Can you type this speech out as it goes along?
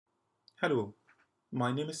Hello,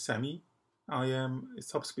 my name is Sami. I am a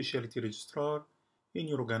subspecialty registrar in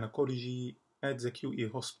urogynecology at the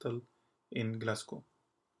QA hospital in Glasgow.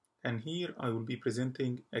 And here I will be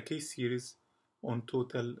presenting a case series on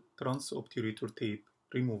total trans-obturator tape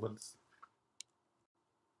removals.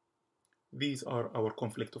 These are our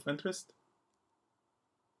conflict of interest.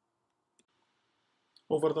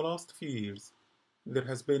 Over the last few years, there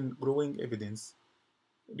has been growing evidence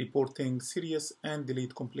reporting serious and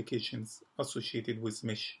delayed complications associated with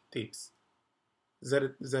mesh tapes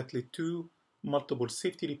that led to multiple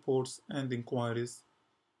safety reports and inquiries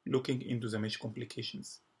looking into the mesh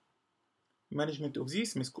complications. Management of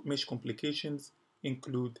these mesh complications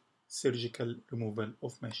include surgical removal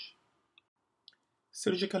of mesh.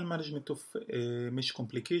 Surgical management of mesh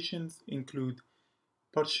complications include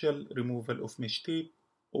partial removal of mesh tape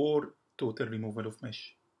or total removal of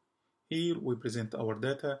mesh. Here we present our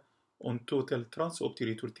data on total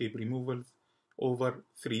trans-obturator tape removals over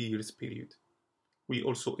 3 years period. We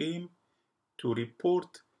also aim to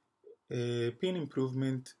report pain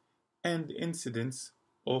improvement and incidence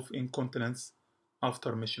of incontinence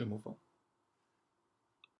after mesh removal.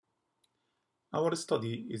 Our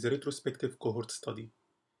study is a retrospective cohort study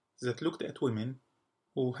that looked at women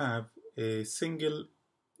who have a single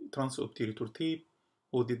trans-obturator tape,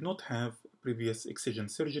 who did not have previous excision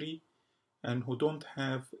surgery, and who don't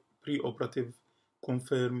have pre-operative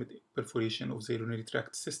confirmed perforation of the urinary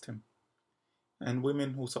tract system, and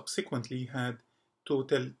women who subsequently had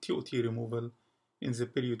total TOT removal in the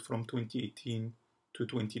period from 2018 to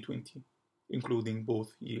 2020, including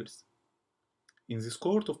both years. In this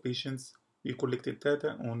cohort of patients, we collected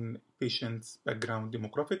data on patients' background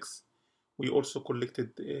demographics. We also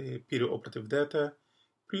collected peri-operative data,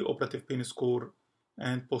 pre-operative pain score,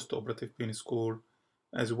 and post-operative pain score,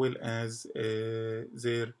 as well as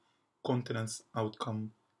their continence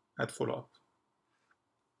outcome at follow-up.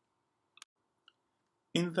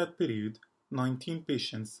 In that period, 19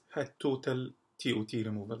 patients had total TOT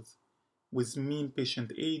removals, with mean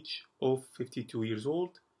patient age of 52 years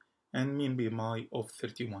old and mean BMI of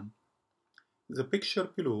 31. The picture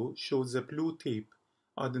below shows the blue tape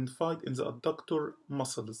identified in the adductor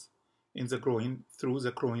muscles in the groin through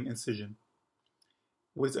the groin incision,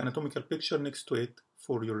 with anatomical picture next to it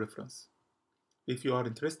for your reference. If you are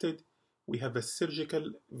interested, we have a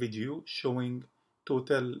surgical video showing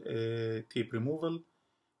total tape removal,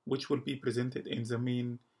 which will be presented in the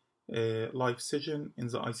main live session in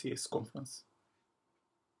the ICS conference.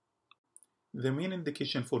 The main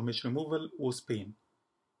indication for mesh removal was pain,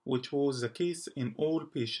 which was the case in all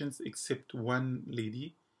patients except one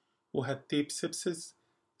lady who had tape sepsis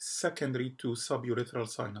secondary to suburethral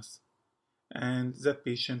sinus, and that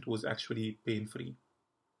patient was actually pain-free.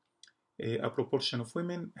 A proportion of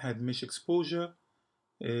women had mesh exposure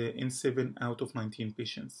in 7 out of 19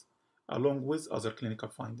 patients, along with other clinical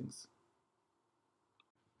findings.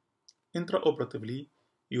 Intraoperatively,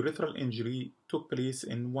 urethral injury took place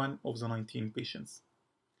in 1 of the 19 patients.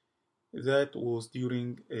 That was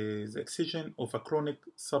during the excision of a chronic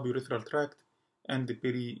suburethral tract and the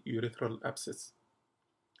peri-urethral abscess.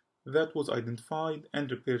 That was identified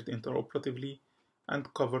and repaired intraoperatively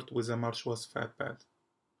and covered with a Marchwas fat pad.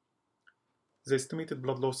 The estimated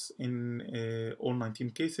blood loss in all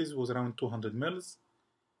 19 cases was around 200 mL,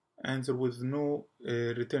 and there was no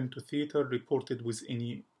return to theater reported with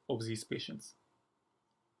any of these patients.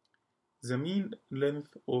 The mean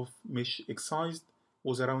length of mesh excised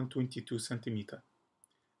was around 22 cm,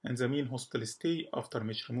 and the mean hospital stay after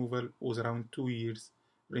mesh removal was around 2 years,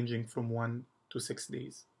 ranging from 1 to 6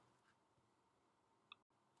 days.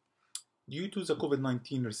 Due to the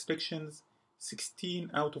COVID-19 restrictions,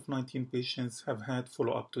 16 out of 19 patients have had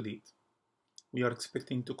follow-up to date. We are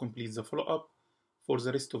expecting to complete the follow-up for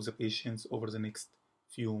the rest of the patients over the next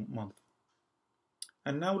few months.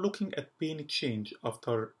 And now looking at pain change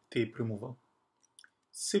after tape removal.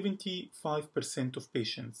 75% of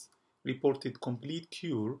patients reported complete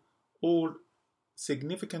cure or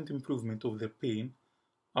significant improvement of their pain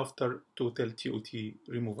after total TOT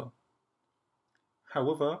removal.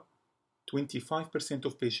 However, 25%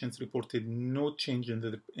 of patients reported no change in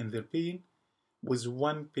their pain, with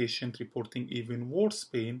one patient reporting even worse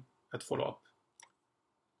pain at follow-up.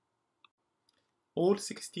 All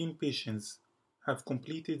 16 patients have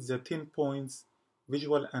completed the 10 points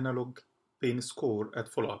visual analog pain score at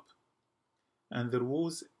follow-up, and there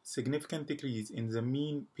was significant decrease in the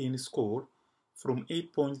mean pain score from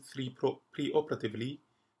 8.3 pre-operatively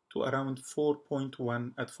to around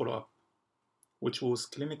 4.1 at follow-up, which was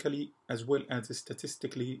clinically as well as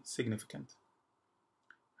statistically significant.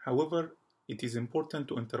 However, it is important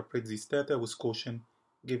to interpret this data with caution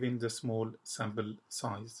given the small sample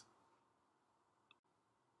size.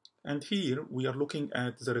 And here we are looking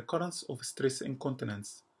at the recurrence of stress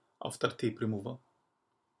incontinence after tape removal.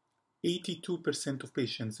 82% of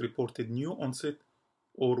patients reported new onset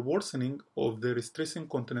or worsening of their stress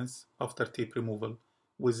incontinence after tape removal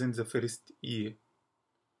within the first year,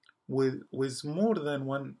 with more than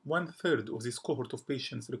one-third of this cohort of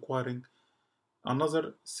patients requiring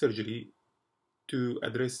another surgery to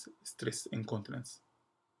address stress incontinence.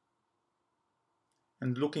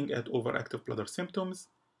 And looking at overactive bladder symptoms,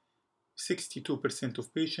 62%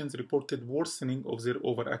 of patients reported worsening of their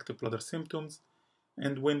overactive bladder symptoms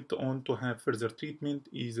and went on to have further treatment,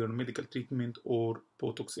 either medical treatment or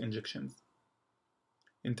Botox injections.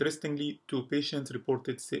 Interestingly, 2 patients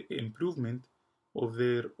reported improvement of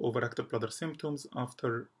their overactive bladder symptoms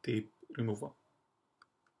after tape removal.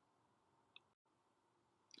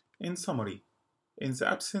 In summary, in the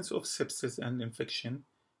absence of sepsis and infection,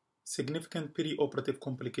 significant perioperative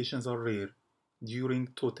complications are rare during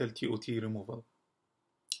total TOT removal.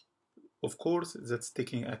 Of course, that's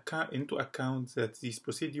taking into account that these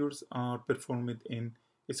procedures are performed in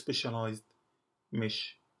a specialized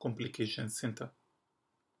mesh complication center.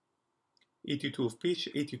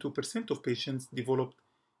 82% of patients developed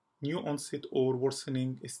new onset or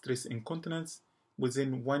worsening stress incontinence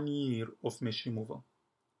within 1 year of mesh removal,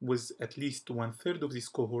 with at least one-third of this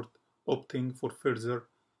cohort opting for further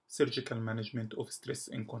surgical management of stress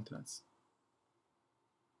incontinence.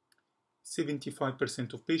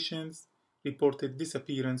 75% of patients reported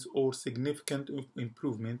disappearance or significant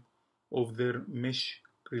improvement of their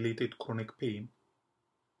mesh-related chronic pain.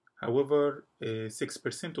 However,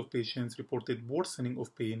 6% of patients reported worsening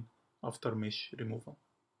of pain after mesh removal.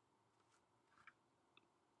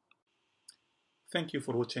 Thank you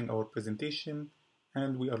for watching our presentation,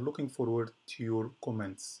 and we are looking forward to your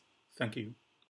comments. Thank you.